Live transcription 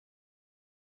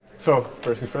So,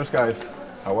 first things first, guys.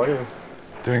 How are you?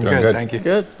 Doing good, thank you.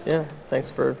 Good, yeah. Thanks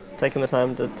for taking the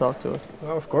time to talk to us.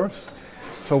 Oh, of course.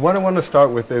 So what I want to start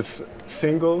with is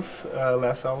singles.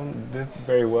 Last album did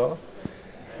very well.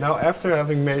 Now, after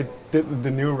having made the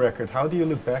new record, how do you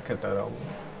look back at that album?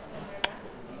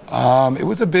 It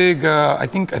was a big. I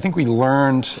think we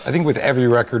learned. I think with every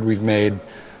record we've made,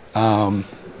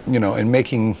 you know, in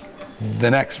making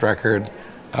the next record,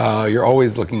 you're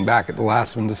always looking back at the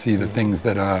last one to see the things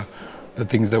that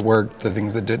worked, the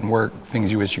things that didn't work,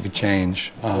 things you wish you could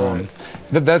change. Right.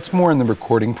 That's more in the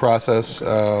recording process,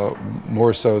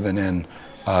 more so than in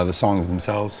the songs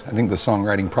themselves. I think the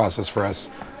songwriting process for us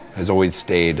has always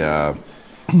stayed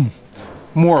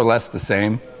more or less the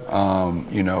same.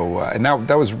 You know, and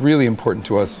that was really important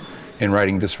to us in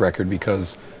writing this record,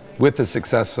 because with the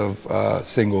success of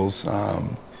singles,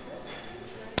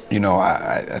 you know,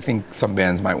 I think some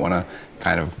bands might want to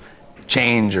kind of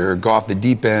change or go off the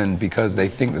deep end because they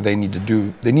think that they need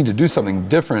to do something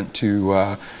different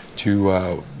to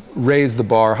raise the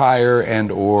bar higher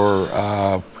and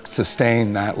or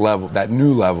sustain that level, that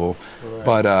new level.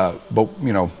 Right. But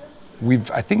you know,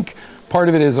 I think part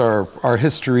of it is our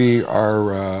history,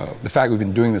 the fact we've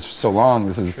been doing this for so long.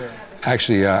 This is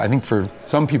actually, I think for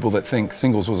some people that think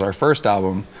Singles was our first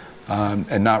album,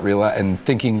 and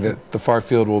thinking that The Far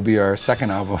Field will be our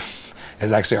second album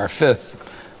is actually our fifth.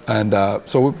 And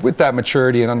so with that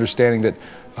maturity and understanding that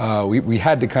we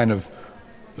had to kind of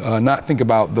not think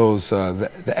about those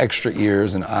the extra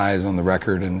ears and eyes on the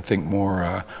record, and think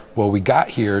more, well, we got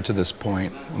here to this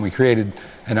point and we created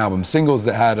an album, Singles,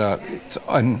 that had its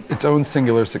own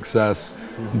singular success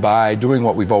by doing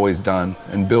what we've always done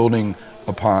and building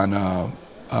upon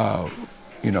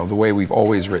you know, the way we've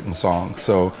always written songs.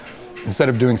 So instead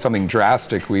of doing something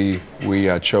drastic, we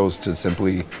chose to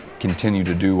simply continue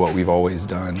to do what we've always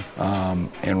done,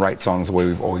 and write songs the way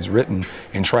we've always written,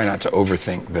 and try not to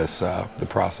overthink the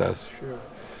process. Sure.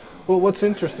 Well, what's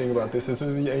interesting about this is,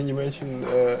 and you mentioned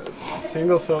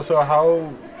Singles. So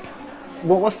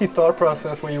what was the thought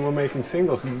process when you were making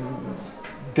Singles?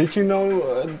 Did you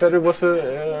know that it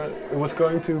was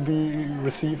going to be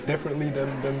received differently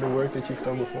than the work that you've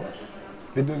done before?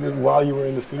 While you were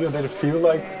in the studio, did it feel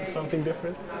like something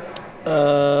different?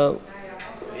 It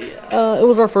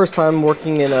was our first time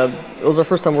working in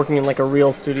like a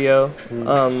real studio.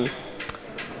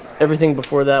 Everything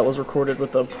before that was recorded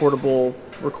with a portable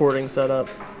recording setup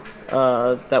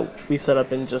that we set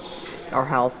up in just our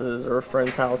houses or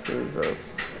friends' houses or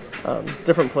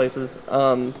different places.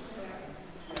 And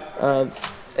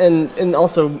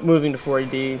also moving to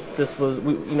 4AD, this was,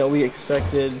 we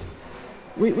expected.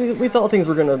 We thought things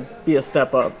were going to be a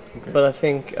step up, but I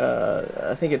think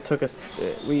it took us.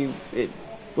 It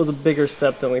was a bigger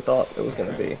step than we thought it was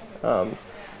going to be, and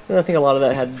I think a lot of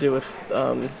that had to do with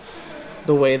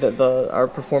the way that our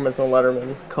performance on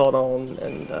Letterman caught on,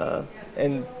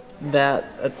 and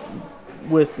that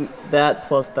with that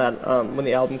plus that when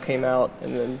the album came out,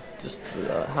 and then just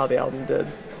how the album did.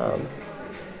 I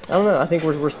don't know. I think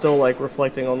we're still like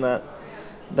reflecting on that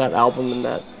album and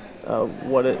that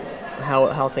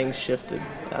how things shifted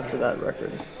after that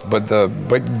record. But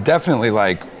definitely,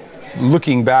 like,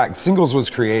 looking back, Singles was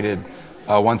created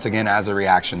once again as a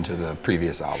reaction to the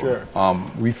previous album. Sure.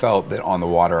 We felt that On the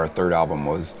Water, our third album,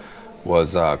 was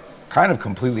kind of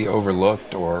completely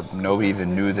overlooked, or nobody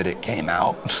even knew that it came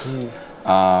out,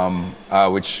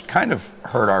 which kind of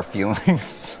hurt our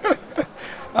feelings.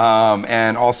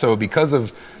 And also because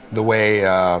of the way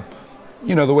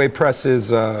the way press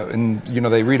is, and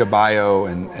they read a bio,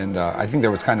 and I think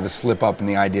there was kind of a slip up in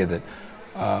the idea that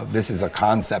this is a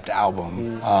concept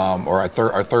album, or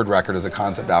our third record is a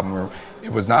concept album.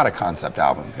 It was not a concept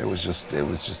album. It was just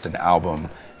an album,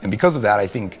 and because of that, I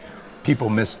think people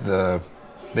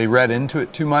they read into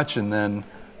it too much, and then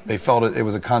they felt it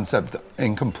was a concept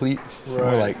incomplete. Right.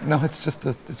 We're like, no, it's just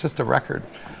a record.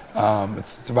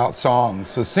 It's about songs.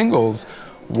 So Singles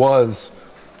was.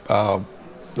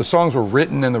 The songs were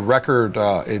written, and the record,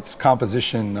 its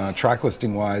composition, track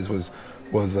listing wise, was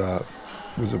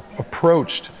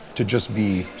approached to just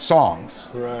be songs.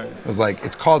 Right. It was like,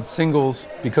 it's called Singles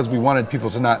because we wanted people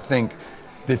to not think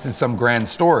this is some grand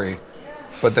story,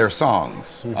 but they're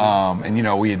songs. Mm-hmm.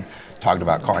 And we had talked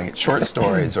about calling it short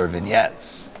stories or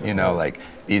vignettes. Like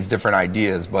these different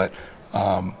ideas, but.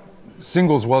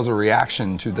 Singles was a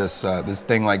reaction to this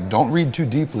thing, like, don't read too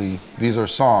deeply. These are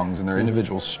songs and they're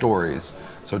individual stories.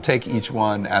 So take each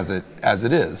one as it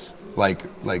is.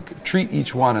 Like treat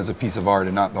each one as a piece of art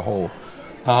and not the whole.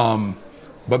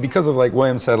 But because of, like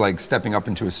William said, like stepping up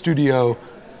into a studio,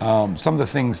 some of the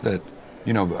things that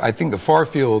I think the Far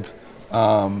Field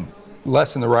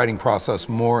less in the writing process,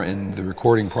 more in the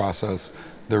recording process.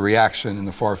 The reaction in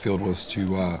the far field was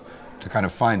to kind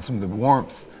of find some of the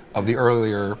warmth of the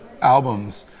earlier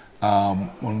albums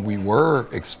when we were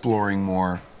exploring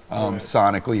more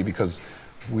sonically, because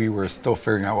we were still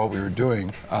figuring out what we were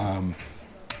doing,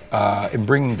 and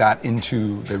bringing that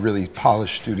into the really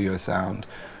polished studio sound,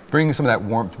 bringing some of that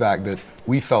warmth back that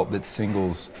we felt that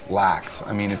singles lacked.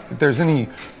 I mean, if there's any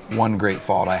one great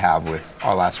fault I have with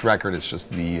our last record, it's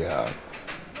just the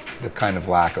kind of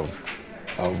lack of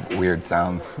weird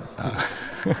sounds.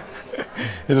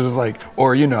 It was like,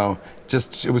 or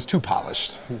just it was too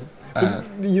polished.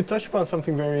 You touched upon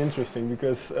something very interesting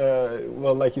because,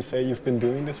 well, like you say, you've been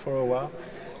doing this for a while,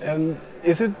 and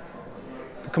is it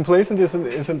complacent?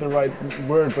 Isn't the right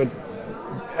word, but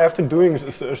after doing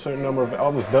a certain number of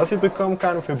albums, does it become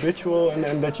kind of habitual,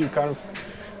 and that you kind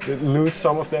of lose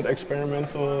some of that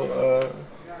experimental?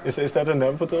 Is that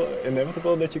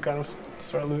inevitable that you kind of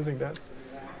start losing that?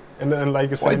 And then, like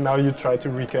you said, now you try to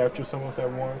recapture some of that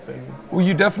warmth. Well,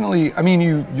 you definitely. I mean,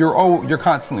 you're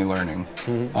constantly learning.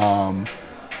 Mm-hmm.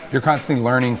 You're constantly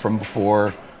learning from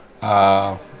before.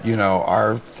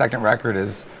 Our second record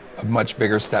is a much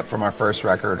bigger step from our first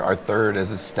record. Our third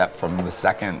is a step from the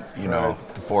second. Right.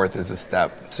 The fourth is a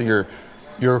step. So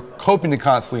you're hoping to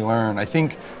constantly learn. I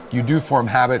think you do form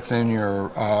habits in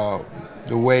your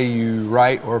the way you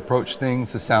write or approach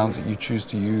things, the sounds that you choose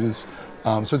to use.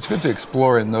 So it's good to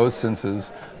explore in those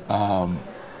senses.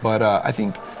 But I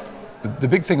think the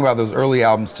big thing about those early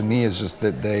albums to me is just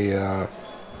that they,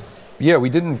 we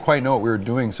didn't quite know what we were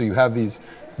doing. So you have these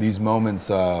moments.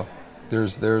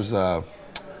 There's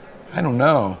I don't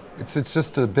know. It's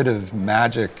just a bit of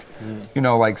magic.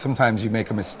 Like sometimes you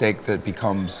make a mistake that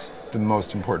becomes the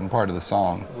most important part of the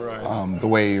song. Right. The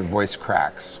way your voice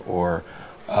cracks, or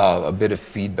a bit of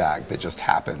feedback that just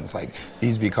happens. Like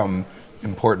these become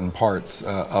important parts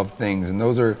of things, and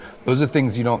those are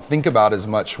things you don't think about as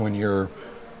much when you're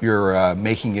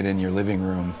making it in your living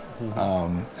room,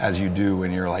 as you do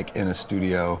when you're like in a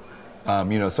studio.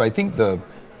 So I think the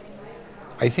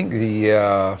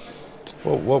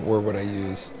what word would I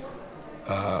use?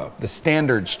 The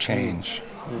standards change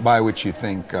by which you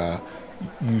think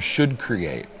you should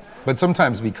create, but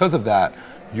sometimes because of that,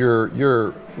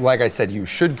 you're like I said, you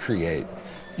should create.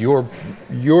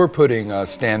 You're putting a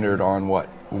standard on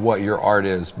what your art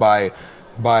is by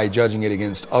judging it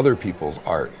against other people's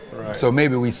art. Right. So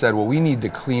maybe we said, well, we need to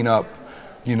clean up.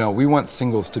 We want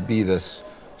Singles to be this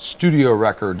studio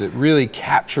record that really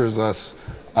captures us.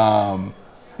 And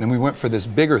we went for this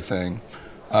bigger thing.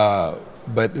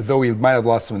 But though we might have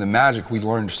lost some of the magic, we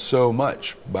learned so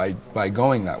much by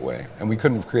going that way. And we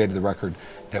couldn't have created the record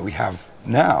that we have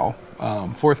now,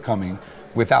 forthcoming,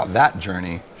 without that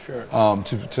journey. Sure.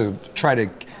 To try to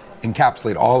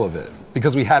encapsulate all of it,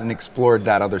 because we hadn't explored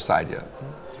that other side yet.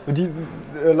 But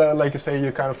like you say,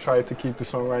 you kind of try to keep the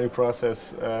songwriting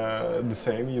process the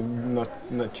same. You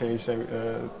not change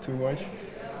too much.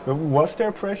 But was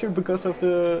there pressure because of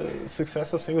the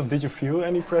success of Singles? Did you feel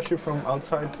any pressure from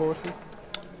outside forces?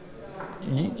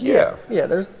 Yeah. Yeah,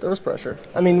 there was pressure.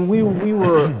 I mean, we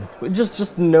were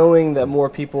just knowing that more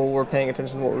people were paying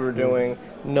attention to what we were doing,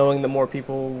 knowing that more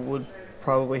people would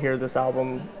probably hear this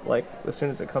album like as soon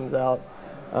as it comes out.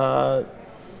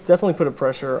 Definitely put a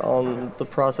pressure on the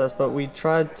process, but we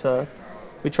tried to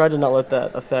not let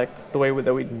that affect the way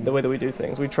that we do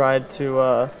things. We tried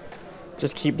to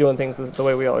just keep doing things the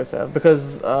way we always have,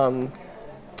 because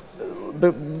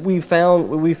but we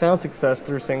found success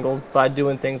through Singles by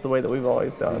doing things the way that we've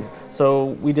always done.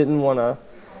 So we didn't want to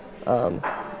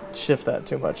shift that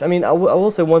too much. I mean, I will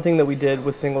say one thing that we did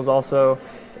with Singles also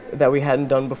that we hadn't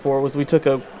done before was we took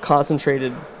a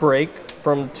concentrated break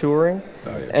from touring.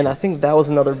 Oh, yeah. And I think that was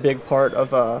another big part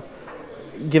of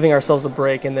giving ourselves a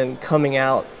break and then coming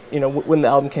out, when the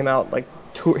album came out, like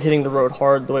hitting the road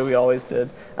hard the way we always did.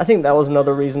 I think that was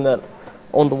another reason that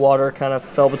On the Water kind of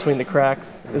fell between the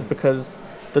cracks, is because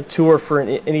the tour for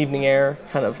An Evening Air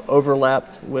kind of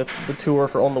overlapped with the tour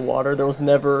for On the Water. There was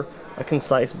never a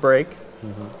concise break.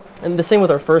 Mm-hmm. And the same with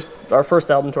our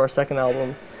first album to our second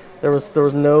album. There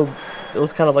was no, it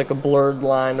was kind of like a blurred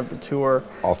line of the tour.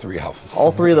 All three albums.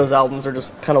 All three of those albums are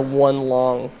just kind of one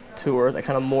long tour that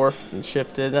kind of morphed and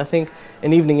shifted. And I think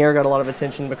An Evening Air got a lot of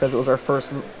attention because it was our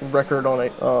first record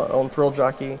on Thrill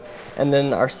Jockey, and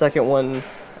then our second one,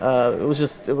 it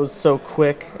was so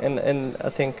quick, and I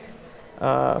think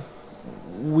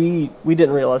we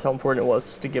didn't realize how important it was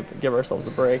just to give ourselves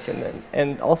a break,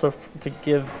 and also to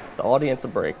give the audience a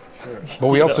break. Sure. But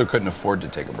we also couldn't afford to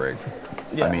take a break.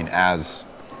 Yeah. I mean, as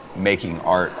making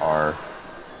art our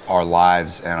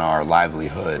lives and our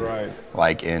livelihood, Right.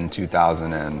 like in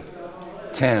 2000 and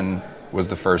 2010 was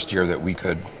the first year that we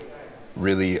could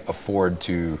really afford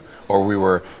to,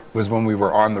 was when we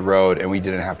were on the road and we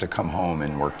didn't have to come home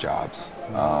and work jobs.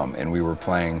 And we were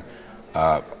playing,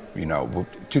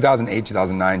 2008,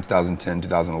 2009, 2010,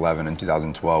 2011, and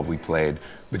 2012, we played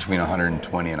between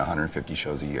 120 and 150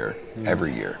 shows a year,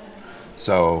 every year.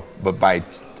 So,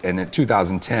 and in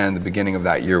 2010, the beginning of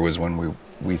that year was when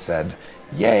we said,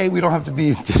 yay, we don't have to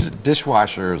be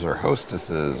dishwashers or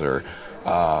hostesses or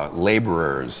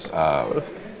laborers.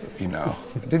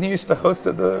 Didn't you used to host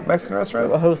at the Mexican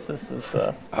restaurant? A hostess is...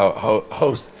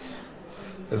 hosts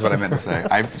is what I meant to say.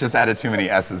 I've just added too many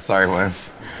S's, sorry, William.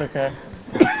 It's okay.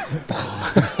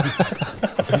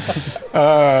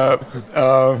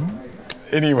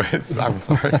 Anyways, I'm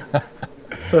sorry.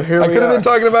 So here we are. I could have been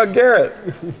talking about Gerrit.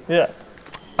 Yeah.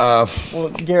 Well,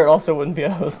 Gerrit also wouldn't be a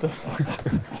hostess.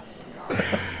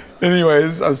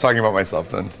 Anyways, I was talking about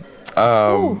myself then.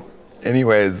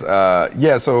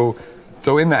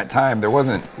 So in that time,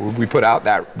 we put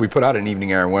out an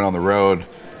evening air and went on the road,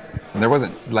 and there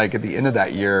wasn't, like, at the end of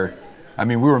that year, I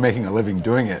mean, we were making a living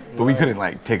doing it, but we couldn't,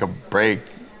 like, take a break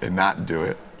and not do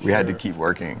it. We had to keep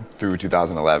working through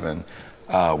 2011,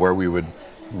 where we would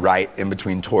write in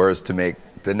between tours to make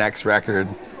the next record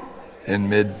in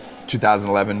mid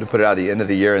 2011 to put it out at the end of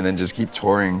the year, and then just keep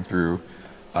touring through.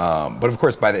 But of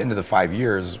course, by the end of the 5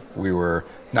 years, we were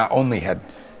not only had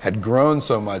grown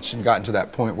so much and gotten to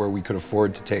that point where we could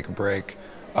afford to take a break,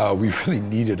 we really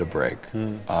needed a break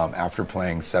after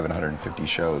playing 750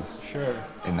 shows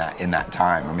in that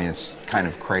time. I mean, it's kind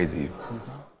of crazy.